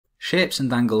Shapes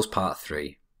and angles part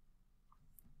 3.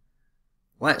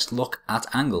 Let's look at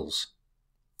angles.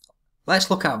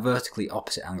 Let's look at vertically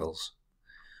opposite angles.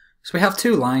 So we have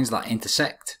two lines that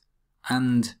intersect,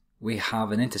 and we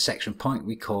have an intersection point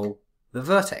we call the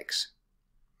vertex.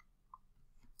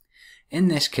 In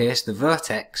this case, the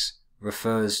vertex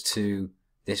refers to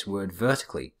this word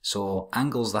vertically, so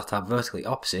angles that are vertically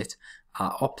opposite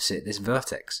are opposite this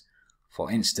vertex.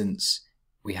 For instance,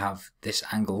 we have this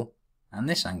angle and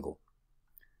this angle.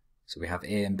 So we have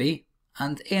A and B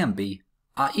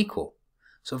are equal.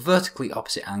 So vertically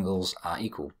opposite angles are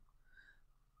equal.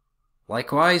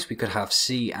 Likewise, we could have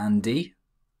C and D.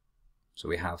 So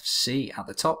we have C at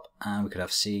the top and we could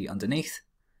have C underneath.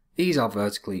 These are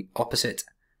vertically opposite,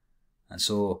 and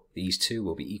so these two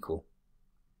will be equal.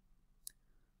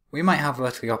 We might have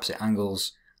vertically opposite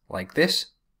angles like this,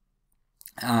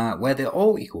 where they're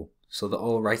all equal, so they're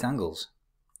all right angles.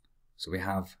 So we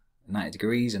have 90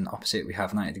 degrees, and opposite we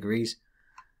have 90 degrees.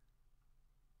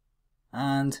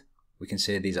 And we can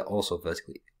say these are also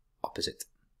vertically opposite.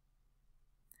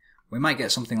 We might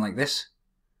get something like this,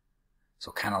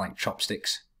 so kind of like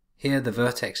chopsticks. Here the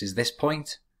vertex is this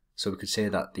point, so we could say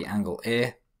that the angle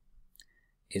A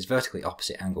is vertically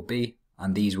opposite angle B,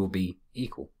 and these will be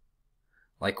equal.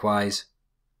 Likewise,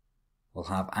 we'll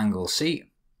have angle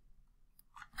C,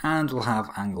 and we'll have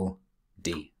angle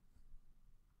D.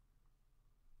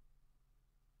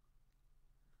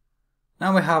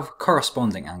 Now we have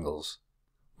corresponding angles.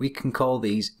 We can call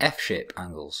these F-shape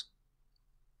angles.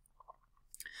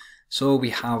 So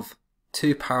we have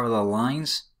two parallel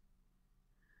lines,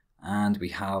 and we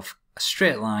have a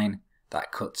straight line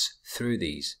that cuts through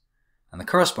these. And the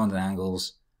corresponding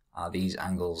angles are these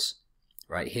angles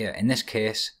right here. In this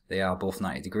case, they are both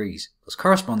 90 degrees. Those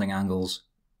corresponding angles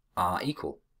are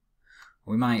equal.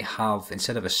 We might have,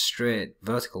 instead of a straight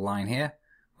vertical line here,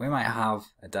 we might have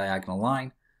a diagonal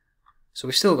line. So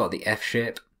we've still got the F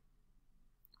shape,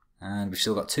 and we've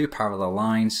still got two parallel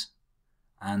lines,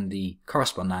 and the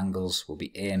corresponding angles will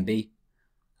be A and B,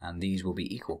 and these will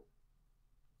be equal.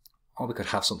 Or we could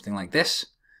have something like this.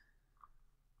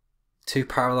 Two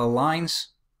parallel lines,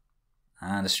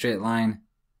 and a straight line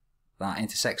that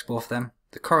intersects both of them.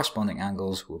 The corresponding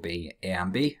angles will be A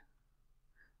and B,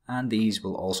 and these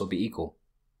will also be equal.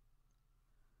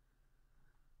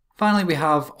 Finally, we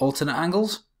have alternate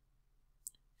angles.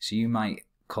 So you might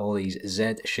call these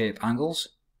Z-shape angles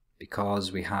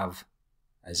because we have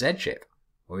a Z shape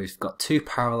where we've got two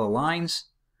parallel lines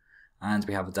and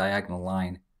we have a diagonal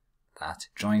line that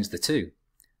joins the two.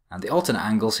 And the alternate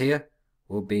angles here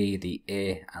will be the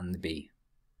A and the B.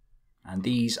 And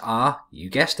these are, you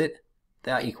guessed it,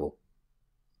 they are equal.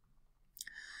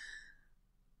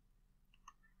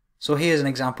 So here's an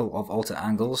example of alternate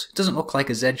angles. It doesn't look like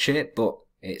a Z shape, but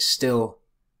it's still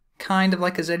kind of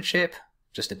like a Z shape,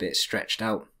 just a bit stretched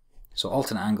out. So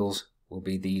alternate angles will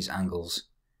be these angles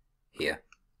here.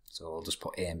 So I'll just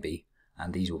put A and B,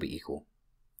 and these will be equal.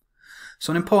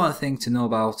 So an important thing to know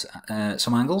about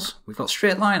some angles, we've got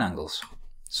straight line angles.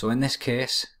 So in this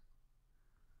case,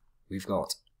 we've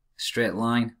got a straight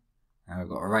line, and we've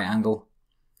got a right angle,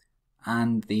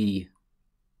 and the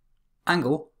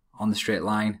angle on the straight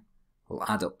line will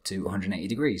add up to 180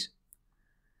 degrees.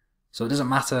 So it doesn't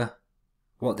matter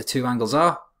what the two angles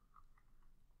are.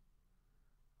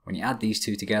 When you add these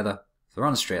two together, if they're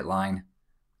on a straight line,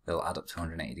 they'll add up to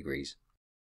 180 degrees.